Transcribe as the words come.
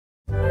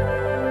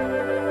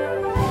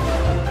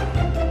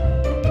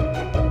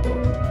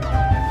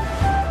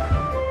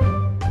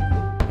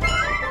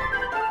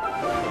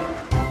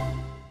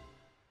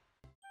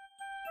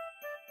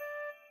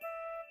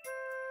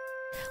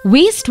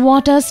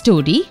Wastewater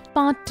Story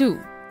Part 2.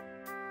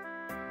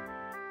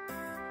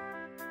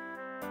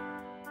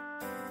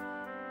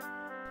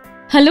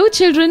 Hello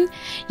children,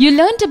 you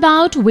learnt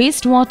about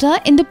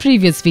wastewater in the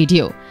previous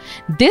video.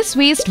 This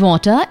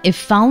wastewater, if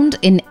found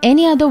in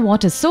any other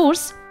water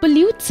source,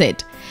 pollutes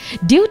it.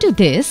 Due to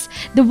this,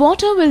 the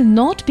water will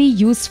not be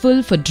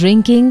useful for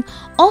drinking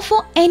or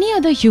for any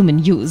other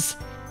human use.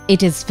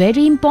 It is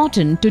very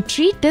important to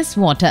treat this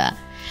water.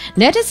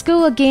 Let us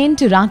go again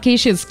to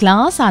Rakesh's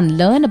class and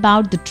learn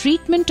about the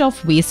treatment of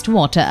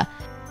wastewater.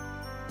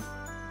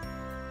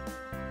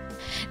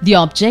 The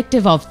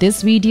objective of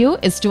this video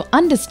is to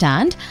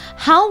understand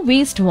how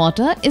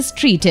wastewater is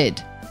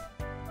treated.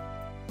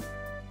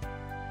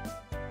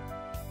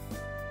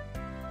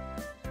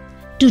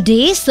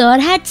 Today, Sir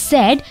had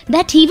said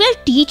that he will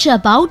teach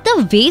about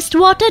the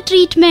wastewater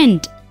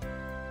treatment.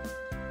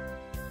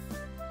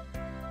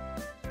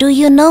 Do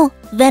you know,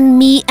 when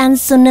me and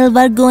Sunil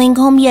were going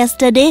home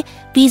yesterday,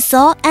 we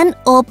saw an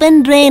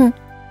open drain.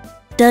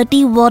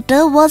 Dirty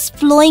water was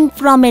flowing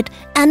from it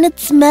and it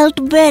smelled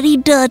very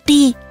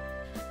dirty.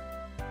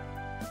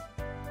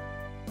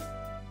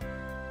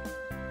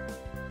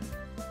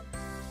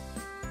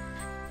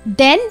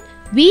 Then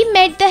we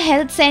met the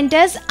health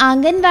center's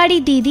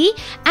Anganwadi Didi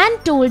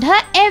and told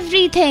her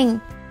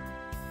everything.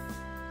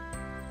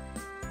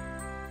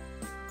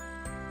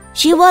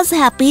 She was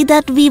happy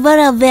that we were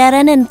aware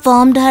and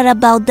informed her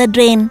about the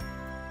drain.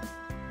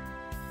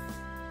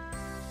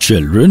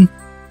 Children,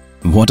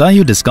 what are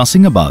you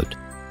discussing about?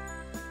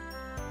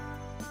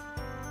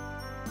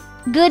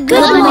 Good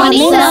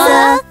morning,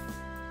 sir.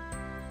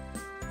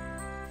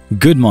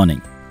 Good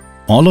morning.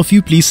 All of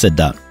you please sit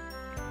down.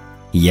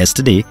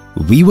 Yesterday,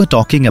 we were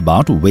talking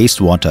about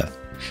wastewater.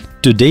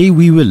 Today,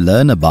 we will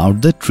learn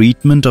about the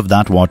treatment of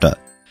that water.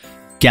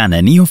 Can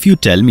any of you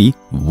tell me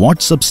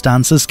what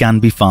substances can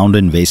be found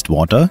in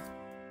wastewater?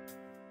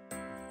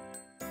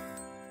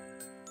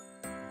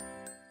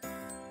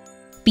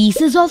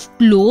 Pieces of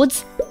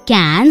clothes,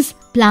 cans,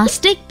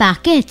 plastic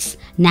packets,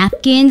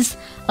 napkins,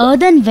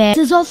 earthenware,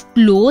 pieces of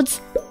clothes,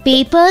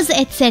 papers,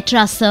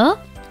 etc., sir.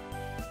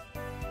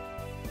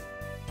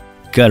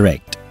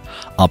 Correct.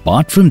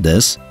 Apart from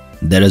this,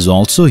 there is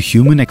also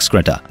human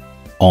excreta,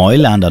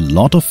 oil and a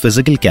lot of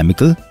physical,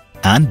 chemical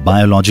and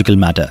biological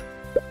matter.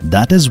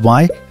 That is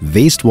why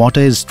wastewater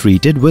is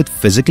treated with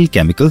physical,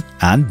 chemical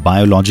and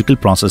biological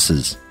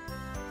processes.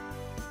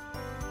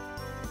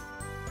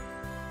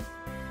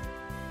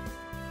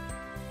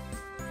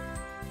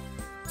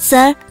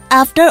 Sir,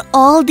 after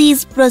all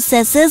these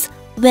processes,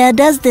 where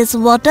does this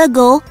water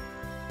go?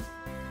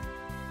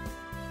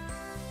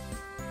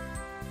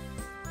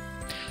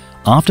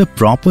 After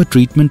proper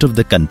treatment of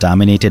the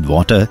contaminated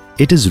water,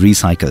 it is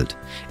recycled.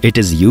 It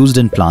is used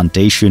in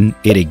plantation,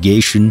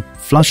 irrigation,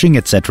 flushing,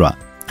 etc.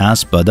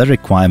 as per the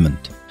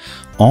requirement.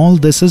 All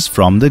this is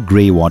from the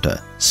grey water.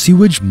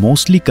 Sewage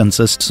mostly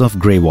consists of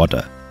grey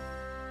water.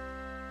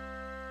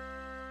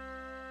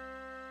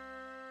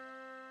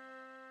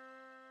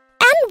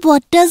 And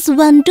what does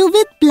one do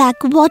with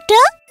black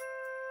water?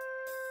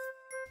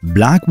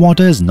 Black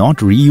water is not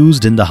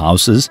reused in the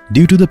houses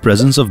due to the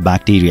presence of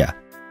bacteria,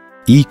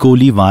 E.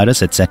 coli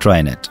virus, etc.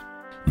 in it.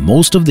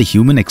 Most of the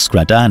human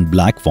excreta and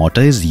black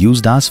water is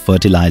used as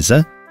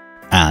fertilizer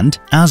and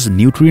as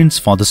nutrients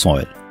for the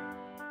soil.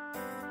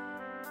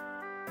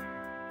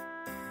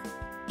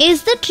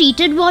 Is the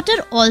treated water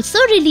also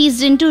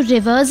released into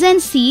rivers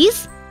and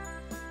seas?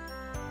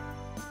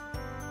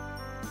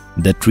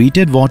 The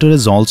treated water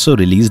is also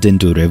released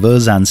into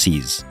rivers and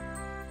seas.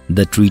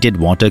 The treated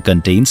water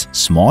contains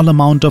small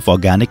amount of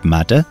organic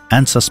matter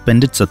and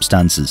suspended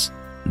substances.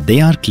 They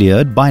are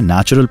cleared by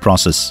natural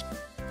process.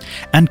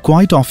 And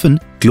quite often,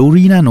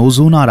 chlorine and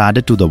ozone are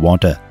added to the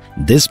water.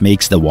 This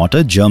makes the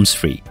water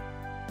germs-free.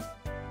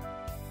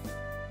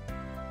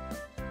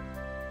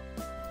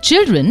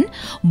 Children,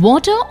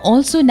 water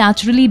also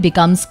naturally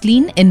becomes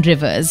clean in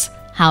rivers.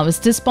 How is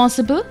this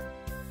possible?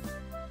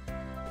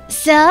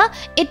 Sir,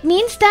 it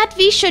means that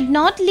we should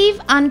not leave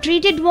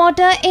untreated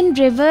water in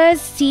rivers,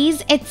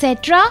 seas,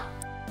 etc.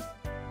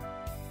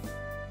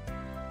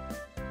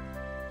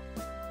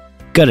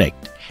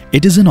 Correct.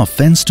 It is an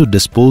offense to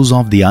dispose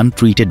of the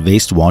untreated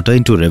wastewater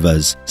into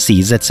rivers,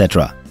 seas,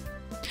 etc.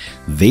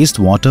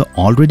 Wastewater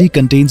already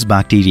contains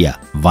bacteria,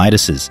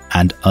 viruses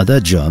and other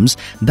germs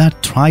that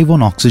thrive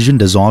on oxygen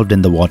dissolved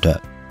in the water.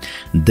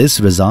 This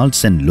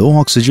results in low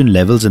oxygen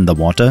levels in the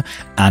water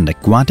and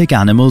aquatic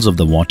animals of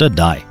the water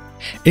die.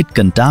 It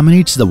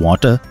contaminates the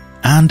water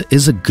and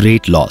is a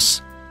great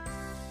loss.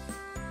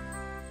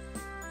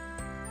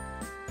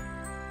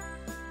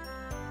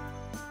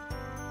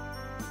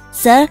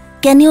 Sir,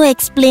 can you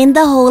explain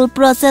the whole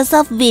process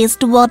of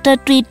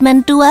wastewater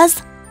treatment to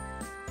us?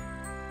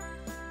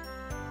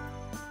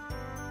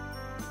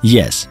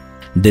 Yes,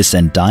 this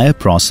entire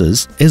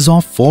process is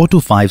of 4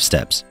 to 5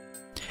 steps.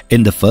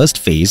 In the first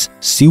phase,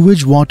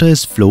 sewage water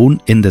is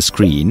flown in the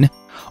screen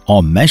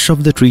or mesh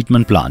of the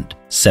treatment plant,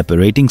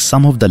 separating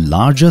some of the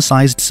larger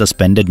sized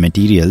suspended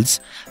materials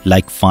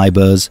like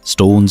fibers,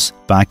 stones,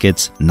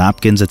 packets,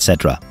 napkins,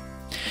 etc.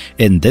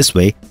 In this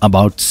way,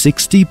 about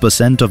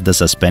 60% of the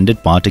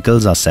suspended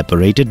particles are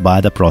separated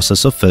by the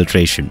process of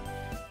filtration.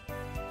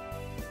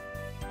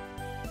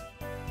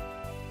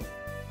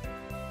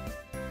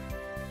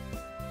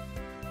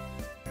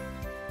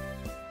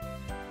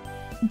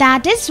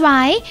 That is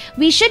why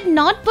we should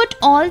not put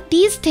all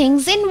these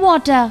things in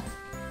water.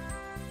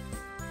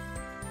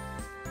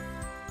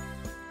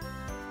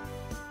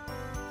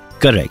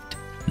 Correct.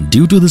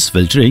 Due to this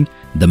filtering,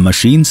 the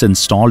machines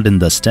installed in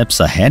the steps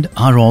ahead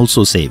are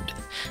also saved.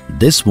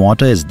 This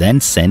water is then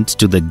sent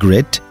to the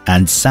grit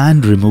and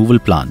sand removal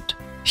plant.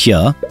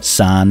 Here,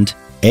 sand,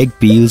 egg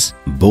peels,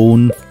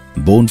 bone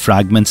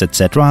fragments,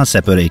 etc. are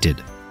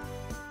separated.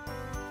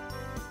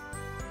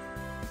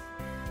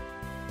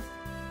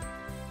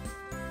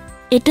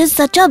 It is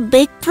such a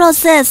big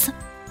process.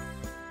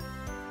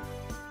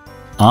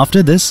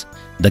 After this,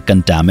 the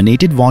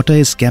contaminated water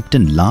is kept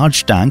in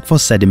large tank for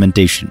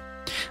sedimentation.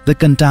 The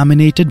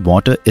contaminated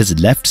water is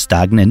left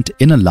stagnant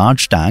in a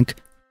large tank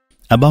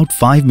about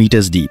 5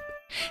 meters deep.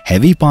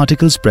 Heavy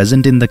particles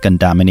present in the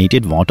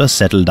contaminated water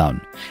settle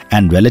down,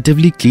 and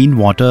relatively clean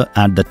water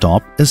at the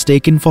top is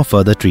taken for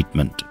further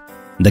treatment.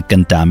 The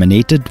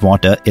contaminated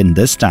water in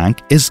this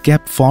tank is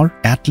kept for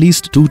at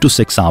least 2 to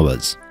 6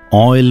 hours.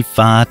 Oil,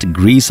 fat,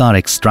 grease are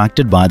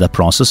extracted by the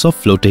process of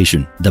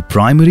flotation. The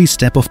primary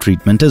step of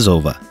treatment is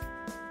over.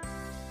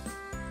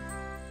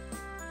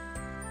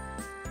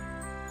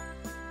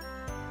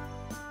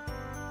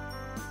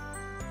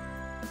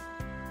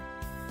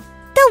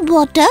 The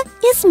water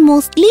is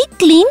mostly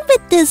clean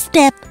with this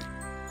step.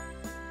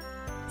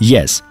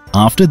 Yes,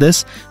 after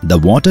this, the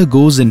water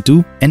goes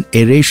into an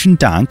aeration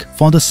tank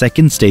for the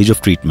second stage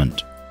of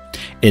treatment.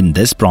 In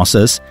this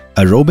process,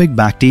 aerobic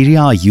bacteria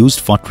are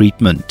used for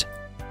treatment.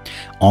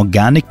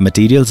 Organic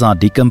materials are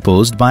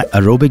decomposed by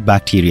aerobic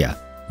bacteria.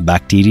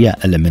 Bacteria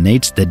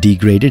eliminates the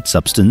degraded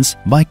substance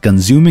by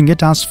consuming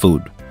it as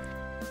food.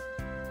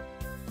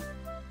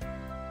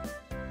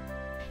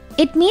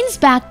 It means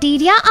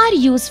bacteria are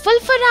useful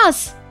for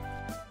us.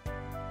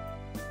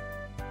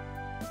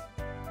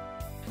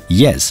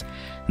 Yes,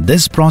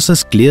 this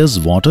process clears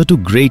water to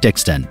great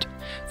extent.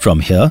 From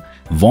here,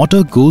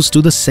 water goes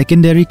to the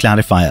secondary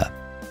clarifier.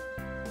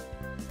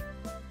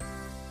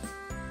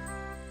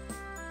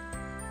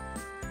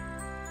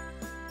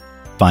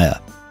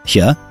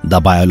 Here, the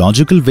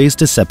biological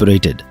waste is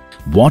separated.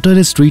 Water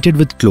is treated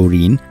with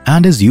chlorine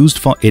and is used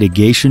for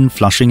irrigation,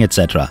 flushing,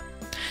 etc.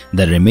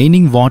 The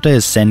remaining water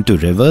is sent to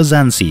rivers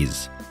and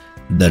seas.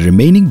 The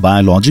remaining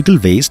biological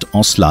waste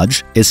or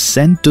sludge is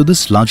sent to the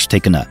sludge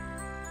thickener.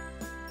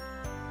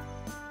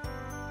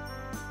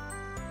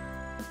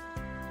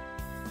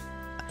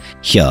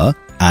 Here,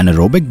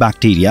 anaerobic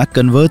bacteria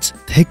converts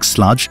thick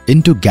sludge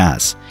into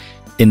gas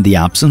in the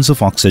absence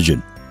of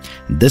oxygen.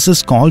 This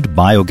is called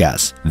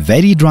biogas.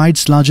 Very dried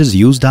sludge is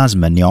used as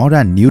manure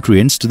and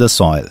nutrients to the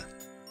soil.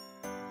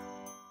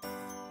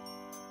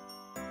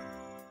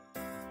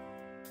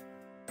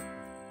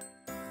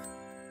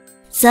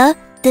 Sir,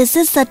 this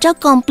is such a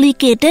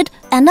complicated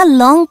and a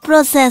long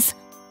process.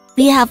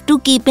 We have to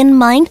keep in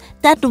mind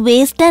that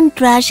waste and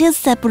trash is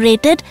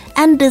separated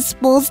and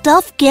disposed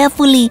of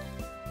carefully.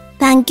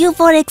 Thank you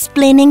for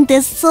explaining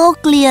this so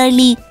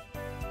clearly.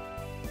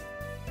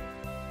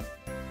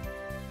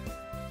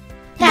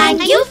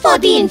 Thank you for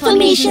the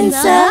information,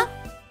 sir.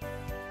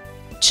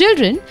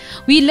 Children,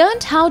 we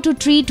learned how to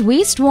treat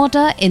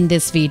wastewater in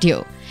this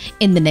video.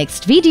 In the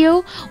next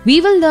video,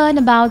 we will learn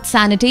about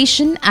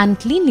sanitation and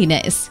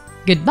cleanliness.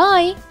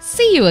 Goodbye.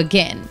 See you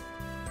again.